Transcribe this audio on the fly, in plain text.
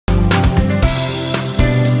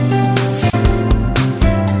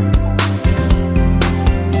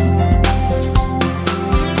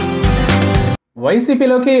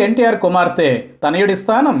వైసీపీలోకి ఎన్టీఆర్ కుమార్తె తనయుడి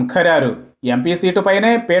స్థానం ఖరారు. ఎంపీ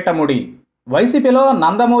సీటుపైనే పీటముడి. వైసీపీలో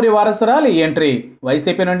నందమూరి వారసురాలి ఎంట్రీ.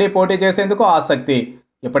 వైసీపీ నుండి పోటీ చేసేందుకు ఆసక్తి.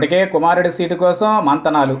 ఇప్పటికే కుమారుడి సీటు కోసం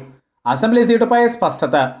మంతనాలు. అసెంబ్లీ సీటుపై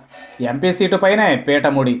స్పష్టత. ఎంపీ సీటుపైనే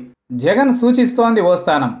పీటముడి. జగన్ సూచిస్తోంది ఓ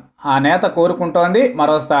స్థానం, ఆ నేత కోరుకుంటోంది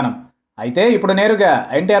మరో స్థానం. అయితే ఇప్పుడు నేరుగా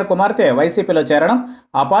ఎన్టీఆర్ కుమార్తె వైసీపీలో చేరడం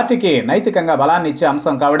ఆ పార్టీకి నైతికంగా బలాన్ని ఇచ్చే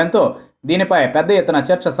అంశం కావడంతో దీనిపై పెద్ద ఎత్తున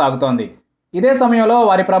చర్చ సాగుతోంది. ఇదే సమయంలో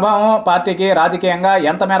వారి ప్రభావం పార్టీకి రాజకీయంగా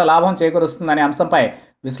ఎంత మేర లాభం చేకూరుస్తుందనే అంశంపై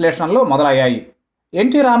విశ్లేషణలు మొదలయ్యాయి.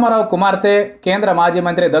 ఎన్టీ రామారావు కుమార్తె కేంద్ర మాజీ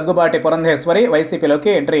మంత్రి దగ్గుబాటి పురంధేశ్వరి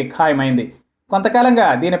వైసీపీలోకి ఎంట్రీ ఖాయమైంది. కొంతకాలంగా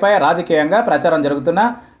దీనిపై రాజకీయంగా ప్రచారం జరుగుతున్నా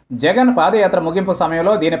జగన్ పాదయాత్ర ముగింపు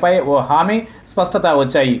సమయంలో దీనిపై ఓ హామీ, స్పష్టత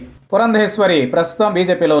వచ్చాయి. పురంధేశ్వరి ప్రస్తుతం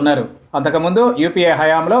బీజేపీలో ఉన్నారు. అంతకుముందు యూపీఏ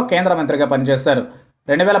హయాంలో కేంద్ర మంత్రిగా పనిచేశారు.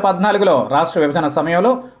 2014లో రాష్ట్ర విభజన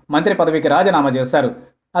సమయంలో మంత్రి పదవికి రాజీనామా చేశారు.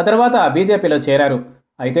 ఆ తర్వాత బీజేపీలో చేరారు.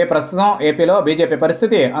 అయితే ప్రస్తుతం ఏపీలో బీజేపీ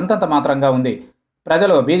పరిస్థితి అంతంత మాత్రంగా ఉంది.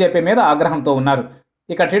 ప్రజలు బీజేపీ మీద ఆగ్రహంతో ఉన్నారు.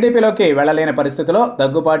 ఇక టీడీపీలోకి వెళ్లలేని పరిస్థితిలో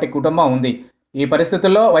దగ్గుబాటి కుటుంబం ఉంది. ఈ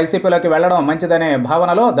పరిస్థితుల్లో వైసీపీలోకి వెళ్లడం మంచిదనే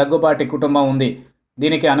భావనలో దగ్గుబాటి కుటుంబం ఉంది.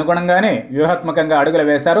 దీనికి అనుగుణంగానే వ్యూహాత్మకంగా అడుగులు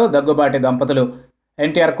వేశారు దగ్గుబాటి దంపతులు.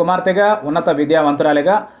 ఎన్టీఆర్ కుమార్తెగా, ఉన్నత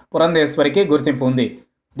విద్యావంతురాలిగా పురంధేశ్వరికి గుర్తింపు ఉంది.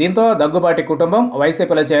 దీంతో దగ్గుబాటి కుటుంబం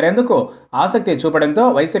వైసీపీలో చేరేందుకు ఆసక్తి చూపడంతో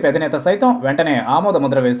వైసీపీ అధినేత సైతం వెంటనే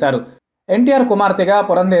ఆమోదముద్ర వేశారు. ఎన్టీఆర్ కుమార్తెగా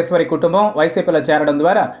పురంధేశ్వరి కుటుంబం వైసీపీలో చేరడం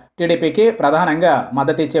ద్వారా టీడీపీకి ప్రధానంగా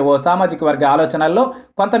మద్దతిచ్చే ఓ సామాజిక వర్గ ఆలోచనల్లో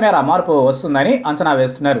కొంతమేర మార్పు వస్తుందని అంచనా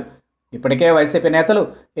వేస్తున్నారు. ఇప్పటికే వైసీపీ నేతలు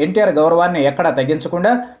ఎన్టీఆర్ గౌరవాన్ని ఎక్కడా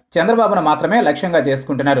తగ్గించకుండా చంద్రబాబును మాత్రమే లక్ష్యంగా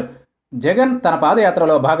చేసుకుంటున్నారు. జగన్ తన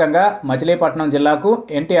పాదయాత్రలో భాగంగా మచిలీపట్నం జిల్లాకు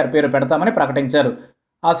ఎన్టీఆర్ పేరు పెడతామని ప్రకటించారు.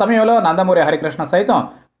 ఆ సమయంలో నందమూరి హరికృష్ణ సైతం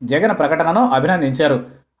జగన్ ప్రకటనను అభినందించారు.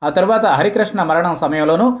 ఆ తరువాత హరికృష్ణ మరణం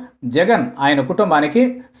సమయంలోనూ జగన్ ఆయన కుటుంబానికి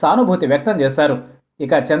సానుభూతి వ్యక్తం చేశారు.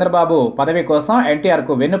 ఇక చంద్రబాబు పదవి కోసం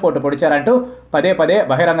ఎన్టీఆర్కు వెన్నుపోటు పొడిచారంటూ పదే పదే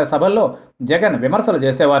బహిరంగ సభల్లో జగన్ విమర్శలు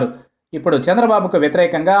చేసేవారు. ఇప్పుడు చంద్రబాబుకు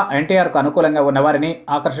వ్యతిరేకంగా ఎన్టీఆర్కు అనుకూలంగా ఉన్నవారిని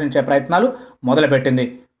ఆకర్షించే ప్రయత్నాలు మొదలుపెట్టింది.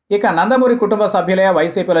 ఇక నందమూరి కుటుంబ సభ్యులే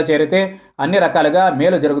వైసీపీలో చేరితే అన్ని రకాలుగా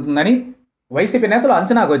మేలు జరుగుతుందని వైసీపీ నేతలు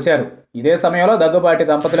అంచనాకు వచ్చారు. ఇదే సమయంలో దగ్గుబాటి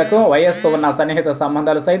దంపతులకు వైఎస్తో ఉన్న సన్నిహిత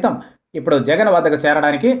సంబంధాలు సైతం ఇప్పుడు జగన్ వద్దకు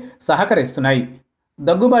చేరడానికి సహకరిస్తున్నాయి.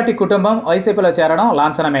 దగ్గుబాటి కుటుంబం వైసీపీలో చేరడం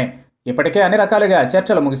లాంఛనమే. ఇప్పటికే అన్ని రకాలుగా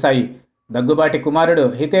చర్చలు ముగిశాయి. దగ్గుబాటి కుమారుడు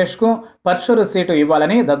హితేష్కు పర్చూరు సీటు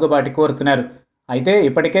ఇవ్వాలని దగ్గుబాటి కోరుతున్నారు. అయితే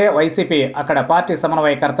ఇప్పటికే వైసీపీ అక్కడ పార్టీ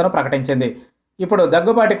సమన్వయకర్తను ప్రకటించింది. ఇప్పుడు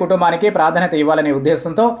దగ్గుబాటి కుటుంబానికి ప్రాధాన్యత ఇవ్వాలనే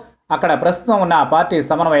ఉద్దేశంతో అక్కడ ప్రస్తుతం ఉన్న పార్టీ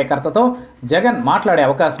సమన్వయకర్తతో జగన్ మాట్లాడే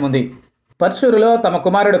అవకాశం ఉంది. పర్చూరులో తమ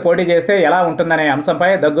కుమారుడు పోటీ చేస్తే ఎలా ఉంటుందనే అంశంపై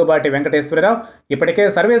దగ్గుబాటి వెంకటేశ్వరరావు ఇప్పటికే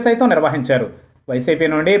సర్వే సైతం నిర్వహించారు. వైసీపీ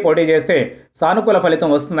నుండి పోటీ చేస్తే సానుకూల ఫలితం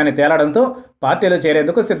వస్తుందని తేలడంతో పార్టీలో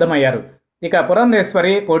చేరేందుకు సిద్ధమయ్యారు. ఇక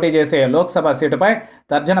పురంధేశ్వరి పోటీ చేసే లోక్సభ సీటుపై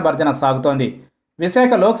తర్జన భర్జన సాగుతోంది.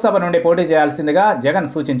 విశాఖ లోక్సభ నుండి పోటీ చేయాల్సిందిగా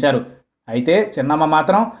జగన్ సూచించారు. అయితే చిన్నమ్మ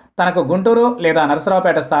మాత్రం తనకు గుంటూరు లేదా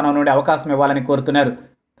నరసరావుపేట స్థానం నుండి అవకాశం ఇవ్వాలని కోరుతున్నారు.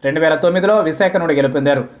 2009లో విశాఖ నుండి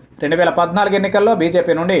గెలుపొందారు. 2014 ఎన్నికల్లో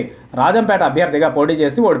బీజేపీ నుండి రాజంపేట అభ్యర్థిగా పోటీ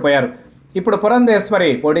చేసి ఓడిపోయారు. ఇప్పుడు పురంధేశ్వరి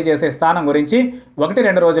పోటీ చేసే స్థానం గురించి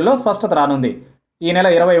 1-2 రోజుల్లో స్పష్టత రానుంది. ఈ నెల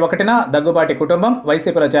 21న దగ్గుబాటి కుటుంబం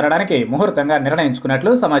వైసీపీలో చేరడానికి ముహూర్తంగా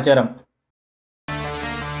నిర్ణయించుకున్నట్లు సమాచారం.